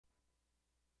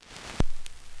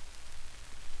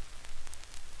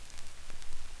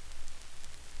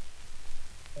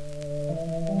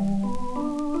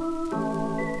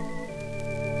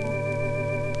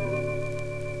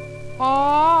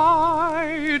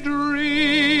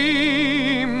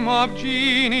of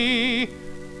Jeannie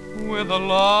with the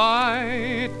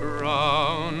light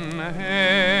brown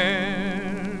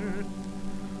hair,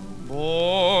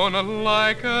 born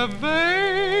like a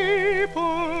vapor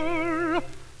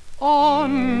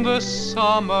on the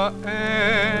summer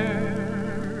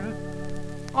air.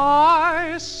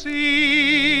 I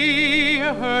see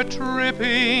her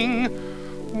tripping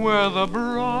where the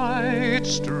bright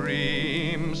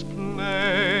streams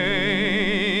play,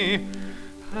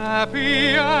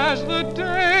 happy as the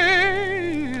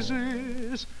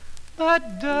daisies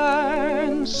that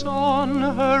dance on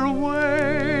her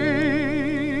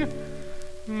way.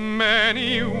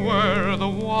 Many were the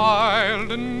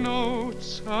wild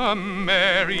notes a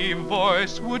merry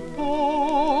voice would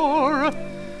pour,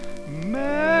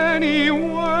 many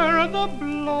were the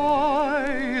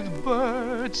blithe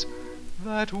birds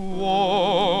that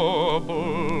warbled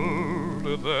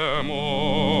them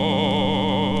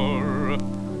o'er.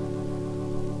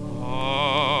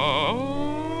 I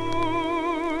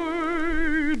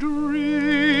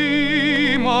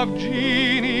dream of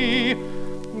Jeannie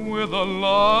with a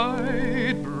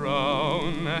light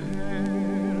brown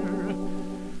hair,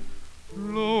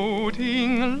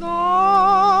 floating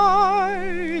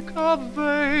like a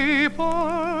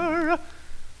vapor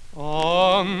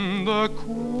on the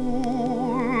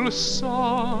cool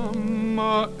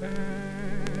summer air.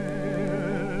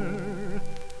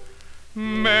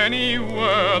 Many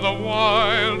were the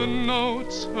wild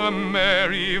notes a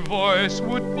merry voice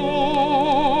would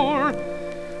pour,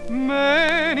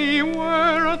 many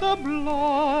were the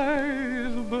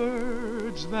blithe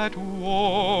birds that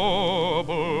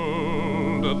warbled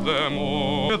them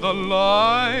o'er. The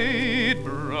light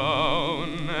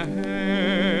brown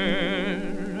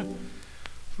hair,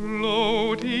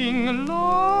 floating like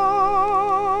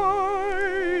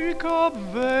a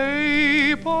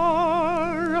vapor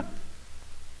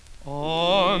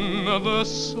on the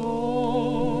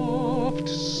soft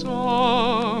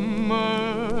summer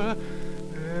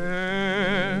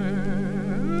air.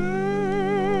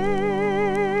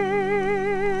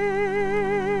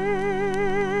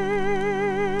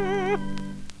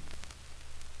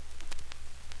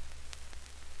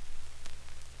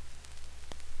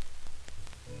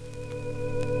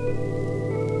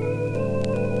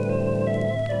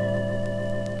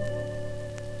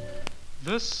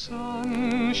 The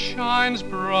sun shines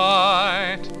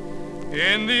bright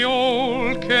in the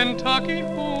old Kentucky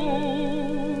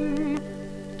home.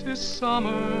 'Tis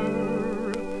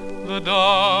summer, the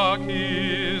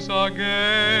darkies are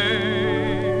gay,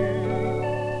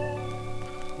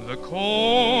 the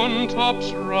corn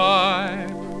tops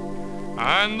ripe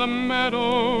and the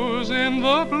meadows in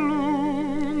the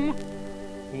bloom,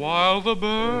 while the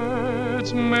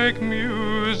birds make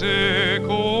music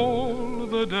all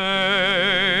the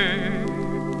day.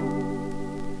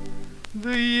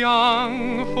 The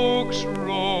young folks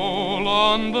roll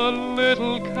on the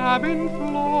little cabin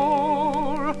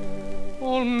floor,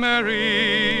 all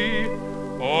merry,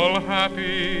 all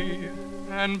happy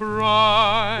and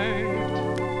bright.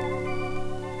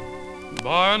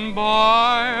 By and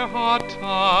by hard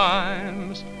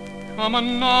times come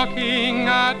a-knocking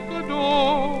at the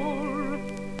door,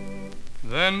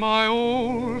 then my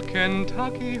old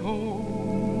Kentucky home,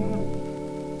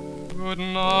 good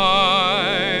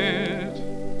night.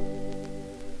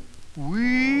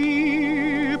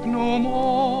 Weep no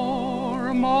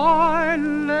more, my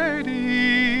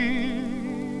lady,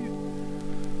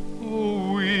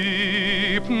 oh,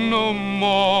 weep no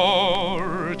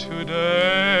more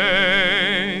today.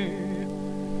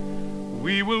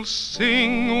 We will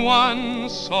sing one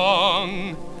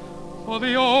song for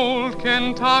the old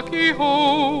Kentucky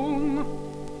home,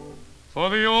 for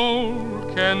the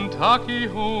old Kentucky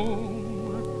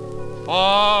home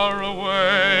far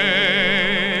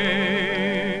away.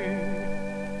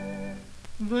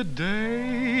 The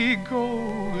day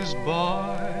goes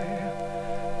by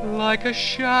like a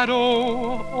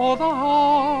shadow o'er the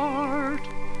heart,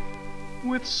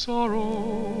 with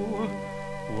sorrow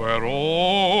where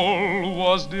all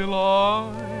was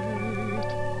delight.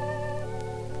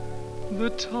 The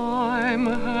time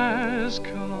has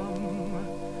come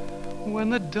when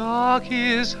the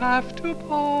darkies have to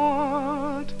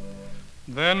part,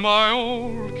 then my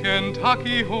old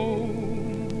Kentucky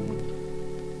home,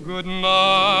 good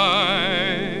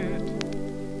night.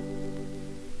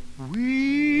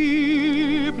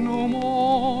 Weep no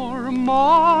more,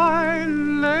 my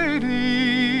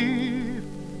lady,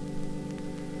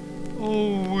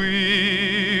 oh,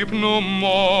 weep no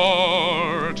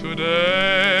more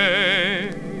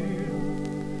today.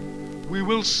 We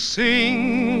will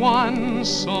sing one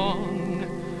song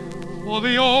for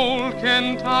the old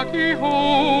Kentucky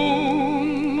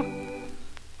home,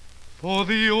 for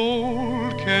the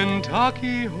old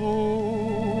Kentucky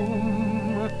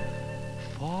home,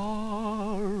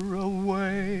 far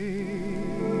away.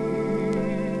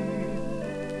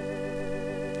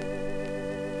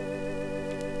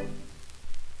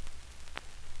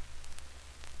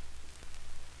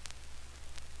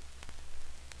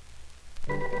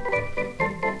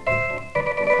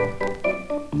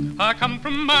 I come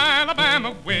from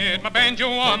Alabama with my banjo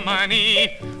on my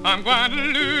knee. I'm going to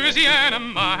Louisiana,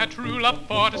 my true love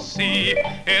for to see.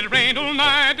 It rained all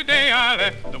night the day I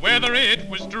left, the weather it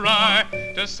was dry.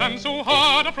 The sun so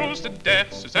hot I froze to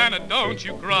death. Susanna, don't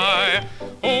you cry.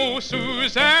 Oh,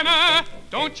 Susanna,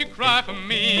 don't you cry for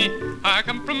me. I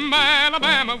come from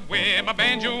Alabama with my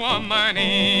banjo on my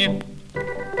knee.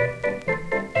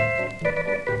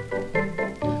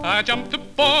 I jumped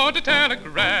aboard the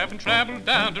telegraph and traveled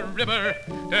down the river.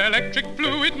 The electric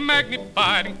fluid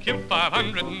magnified and killed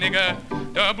 500 nigger.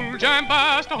 The bull giant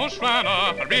passed the horse ran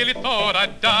off. I really thought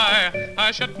I'd die.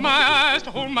 I shut my eyes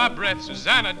to hold my breath.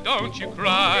 Susanna, don't you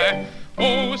cry.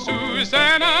 Oh,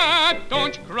 Susanna,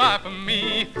 don't you cry for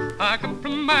me. I come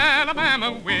from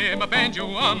Alabama with my banjo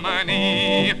on my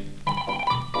knee.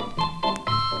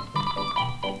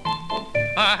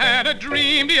 I had a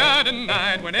dream the other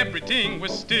night when everything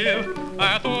was still.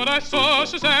 I thought I saw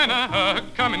Susanna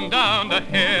coming down the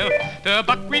hill. The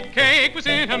buckwheat cake was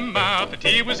in her mouth, the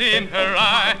tea was in her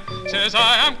eye. Says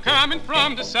I'm coming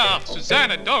from the south.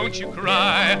 Susanna, don't you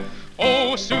cry.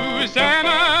 Oh,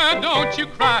 Susanna, don't you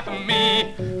cry for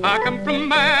me. I come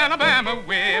from Alabama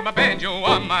with my banjo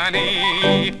on my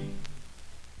knee.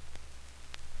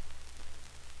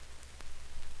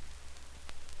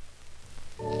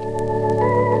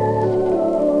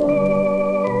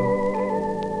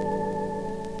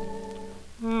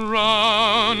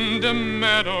 Round the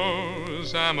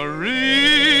meadows I'm a-ringing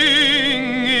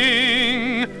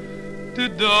the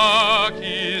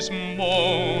darkie's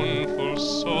mournful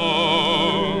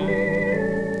song,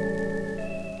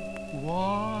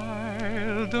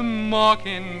 while the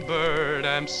mockingbird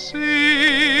I'm singing,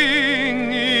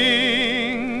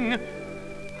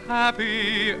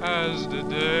 happy as the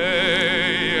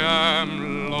day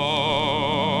I'm long.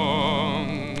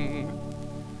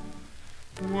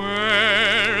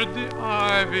 Where the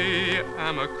ivy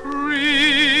am a-creeping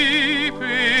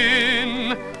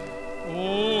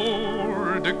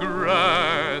o'er the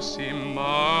grassy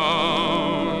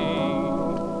mound,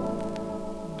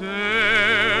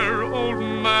 there old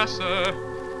Massa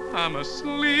am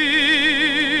a-sleeping,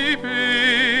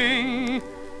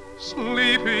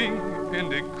 sleeping in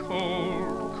the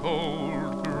cold,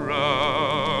 cold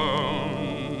ground.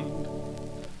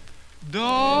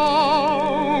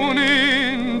 Down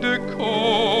in the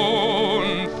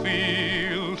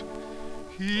cornfield,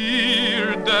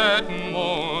 hear that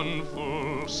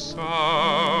mournful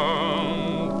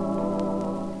sound.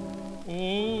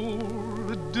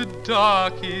 O'er the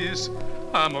darkies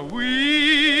I'm a-weeping,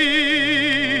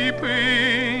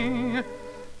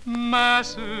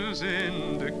 masses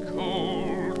in the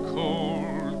cold,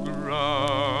 cold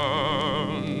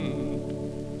ground.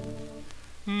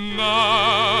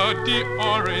 Now the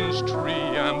orange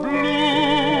tree I'm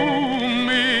blooming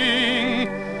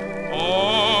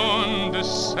on the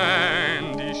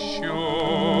sandy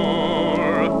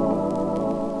shore.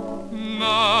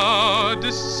 Now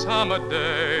the summer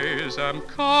days I'm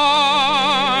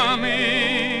coming,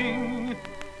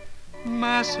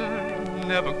 Massa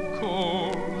never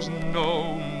calls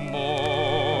no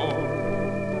more.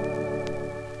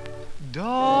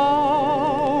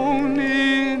 Down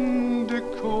in the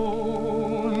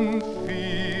cornfield,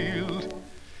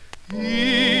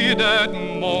 hear that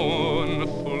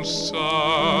mournful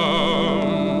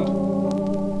sound.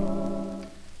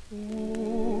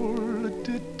 All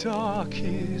the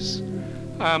darkies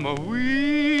I'm a-weeping,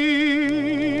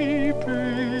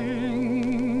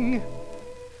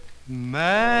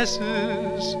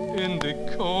 masses in the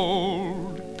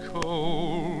cold,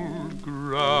 cold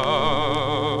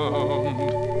ground.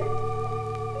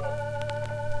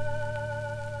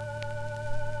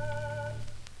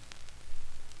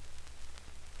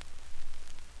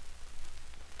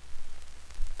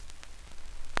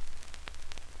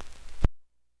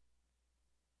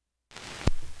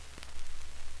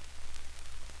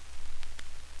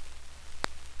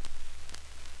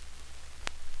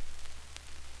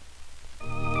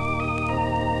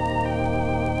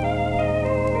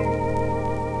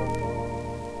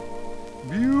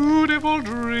 Beatiful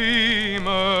dreamer,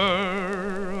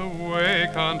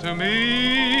 awake unto me.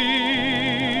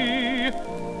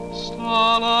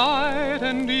 Starlight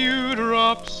and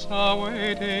dewdrops are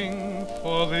waiting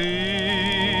for thee.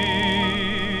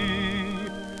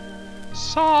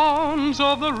 Sounds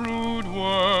of the rude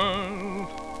world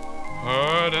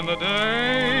heard in the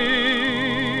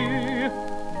day,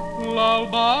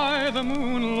 lulled by the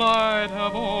moonlight,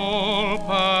 have all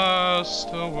passed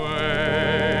away.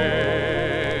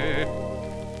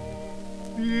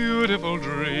 Beautiful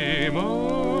dreamer,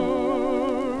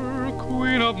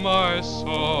 queen of my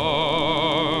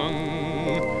song,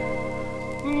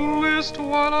 list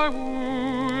while I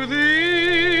woo thee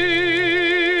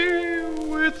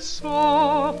with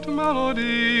soft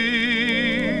melody.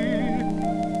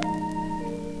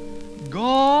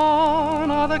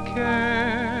 Gone are the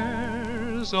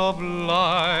cares of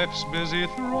life's busy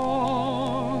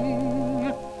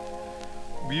throng.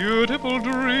 Beautiful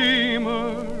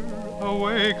dreamer,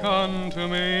 awake unto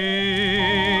me.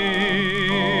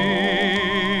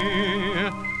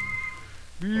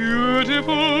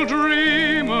 Beautiful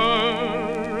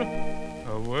dreamer,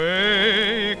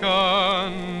 awake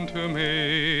unto me.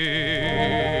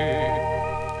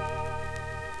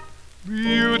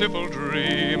 Beautiful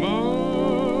dreamer,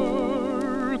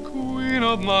 queen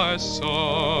of my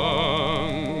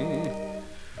song,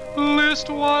 list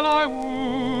while I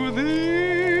woo thee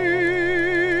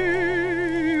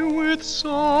with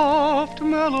soft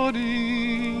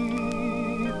melody.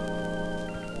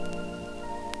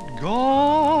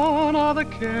 Gone are the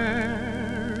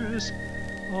cares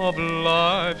of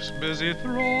life's busy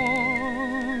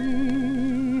throng.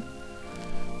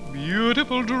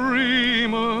 Beautiful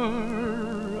dreamer,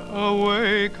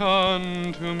 awake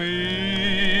unto me.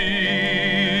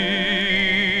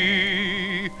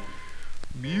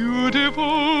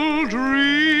 Beautiful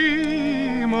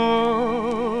dreamer,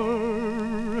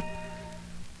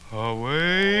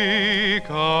 awake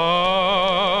unto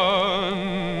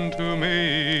me.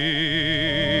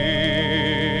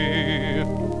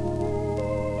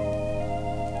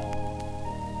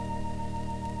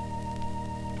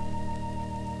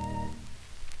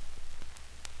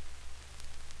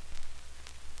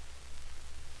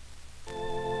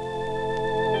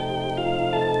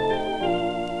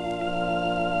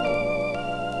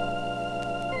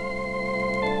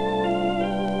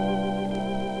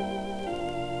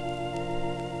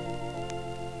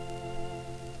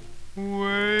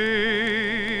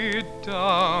 Way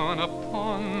down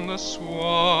upon the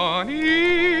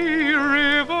Swanee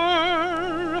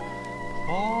River,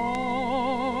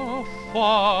 far,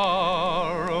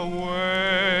 far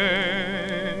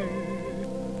away,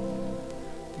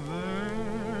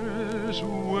 there's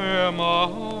where my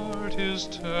heart is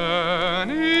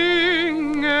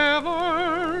turning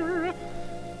ever.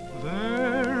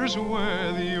 There's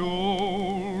where the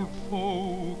old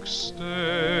folks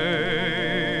stay.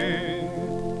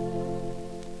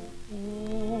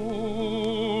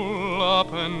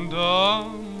 Up and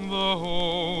down the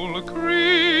whole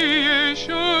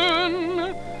creation,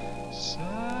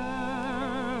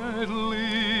 sadly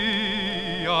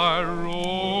I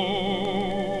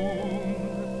roam,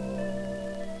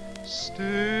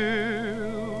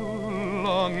 still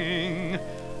longing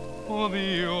for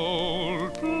the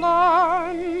old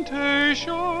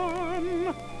plantation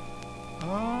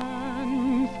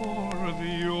and for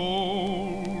the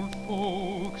old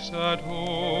folks at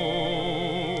home.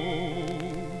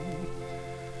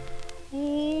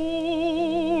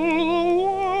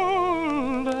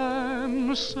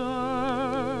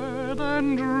 Sad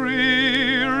and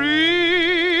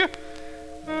dreary,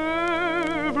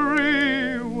 everywhere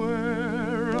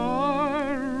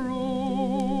I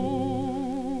roam.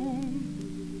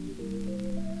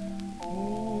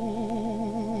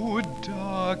 Oh,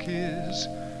 dark is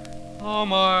how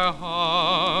my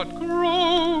heart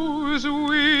grows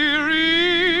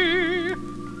weary,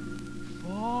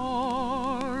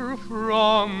 far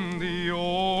from the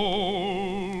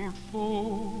old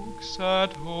folks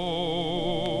at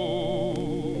home.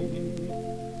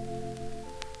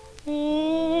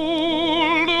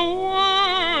 All the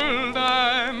world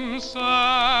I'm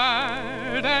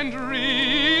sad and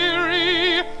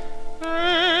dreary,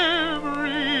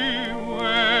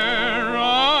 everywhere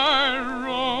I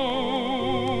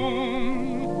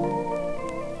roam.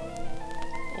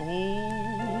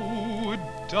 Oh,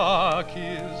 dark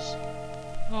is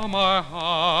how my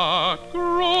heart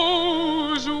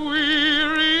grows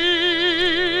weary,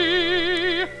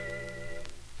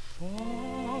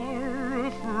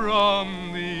 far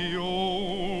from the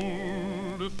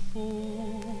old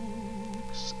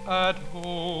folks at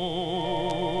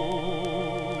home.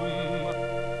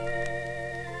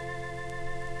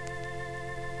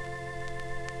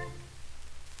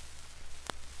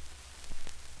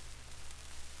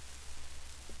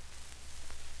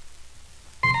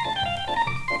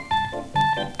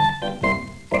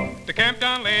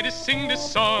 Camptown ladies sing this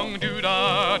song,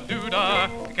 doo-da, doo-da.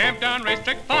 The Camptown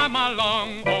racetrack 5 mile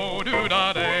long, oh,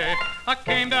 doo-da day. I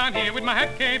came down here with my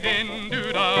hat caved in,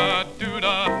 doo-da,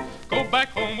 doo-da. Go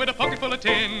back home with a pocket full of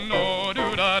tin, oh,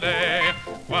 doo-da day.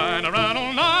 Wine around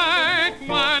all night,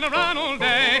 wine around all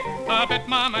day. I bet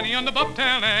my money on the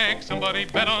bobtail neck, somebody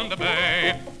bet on the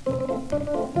bay.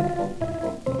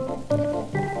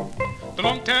 The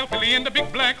long-tailed filly and the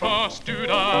big black horse,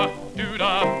 doo-da,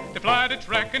 doo-da. They fly the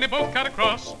track and they both cut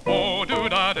across, oh,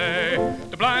 doo-da day.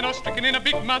 The blind horse stricken in a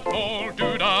big mud hole,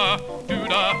 doo-da,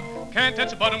 doo-da. Can't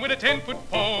touch the bottom with a 10-foot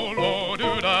pole, oh,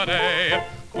 doo-da day.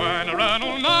 Wine around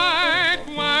all night,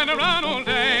 wine around all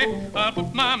day. I'll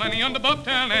put my money on the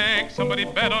bobtail neck, somebody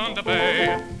bet on the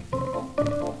bay.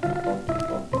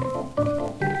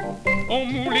 Oh,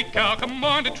 mooly cow, come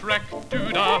on the track,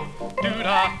 doo-da,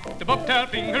 doo-da. The bobtail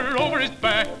finger over his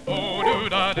back, oh,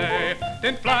 doo-da day.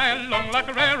 Then fly along like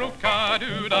a railroad car,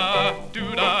 doo-da,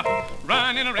 doo-da.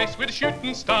 Run in a race with a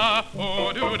shooting star,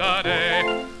 oh, doo-da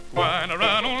day. Wine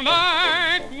around all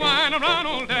night, wine around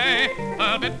all day.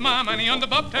 I'll bet my money on the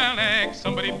bobtail neck,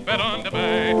 somebody bet on the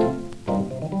bay.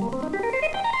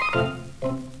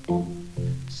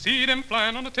 See them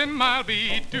flying on a 10-mile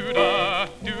beat, doo-da,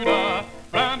 doo-da.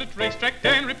 Round at racetrack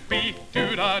and repeat,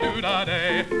 doo-da, doo-da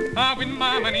day. I win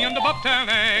my money on the bobtail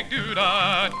neck,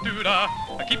 doo-da, doo-da.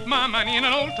 I keep my money in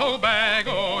an old tow bag,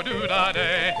 oh, doo-da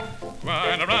day.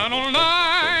 Wine around all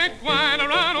night, wine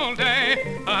around all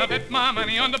day. I bet my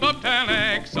money on the bobtail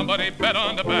neck, somebody bet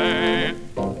on the bay.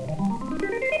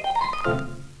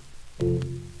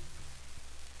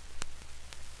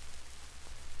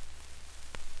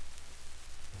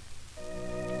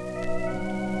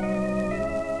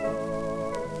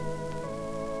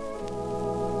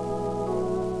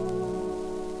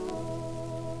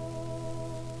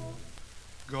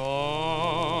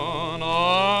 Gone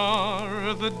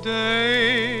are the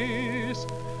days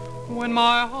when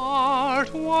my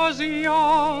heart was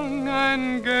young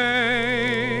and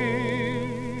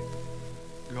gay.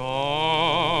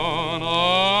 Gone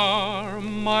are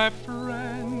my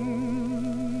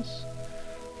friends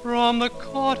from the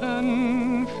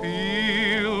cotton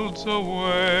fields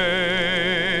away.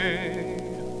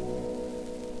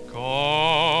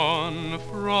 Gone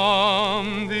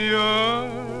from the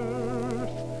earth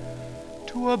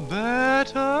to a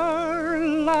better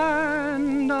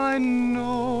land I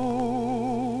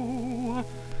know.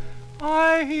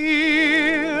 I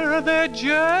hear their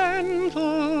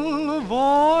gentle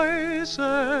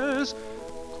voices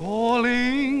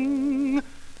calling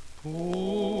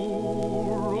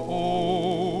poor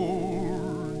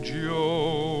old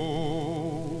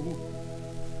Joe.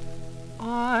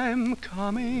 I'm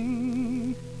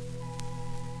coming,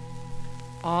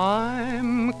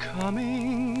 I'm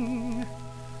coming,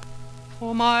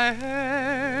 for my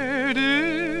head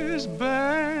is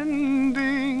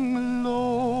bending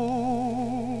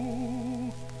low.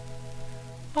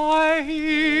 I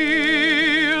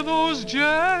hear those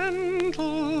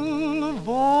gentle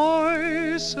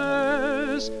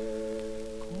voices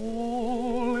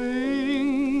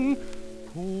calling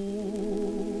poor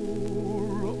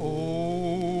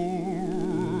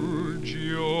old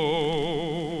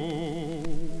Joe.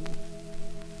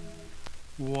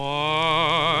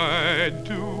 Why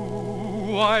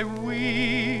do I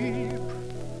weep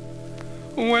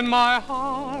when my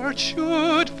heart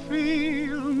should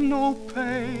feel no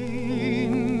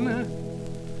pain?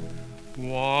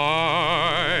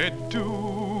 Why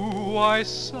do I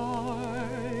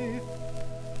sigh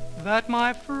that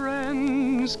my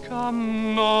friends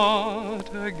come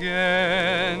not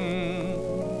again?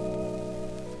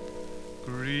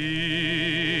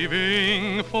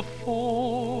 Grieving for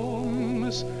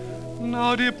forms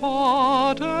now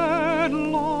departed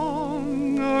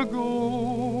long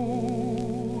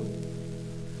ago,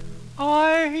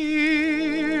 I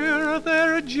hear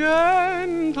their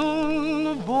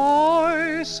gentle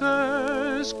voices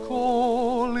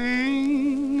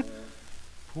calling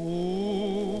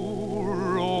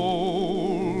poor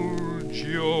old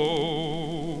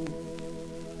Joe.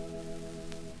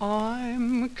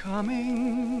 I'm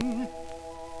coming,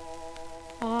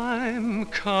 I'm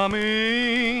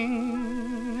coming,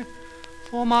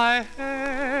 for my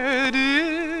head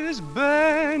is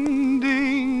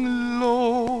bending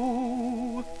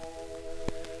low.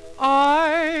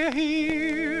 I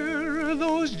hear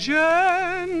those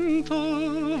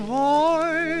gentle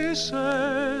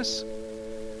voices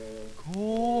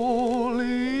call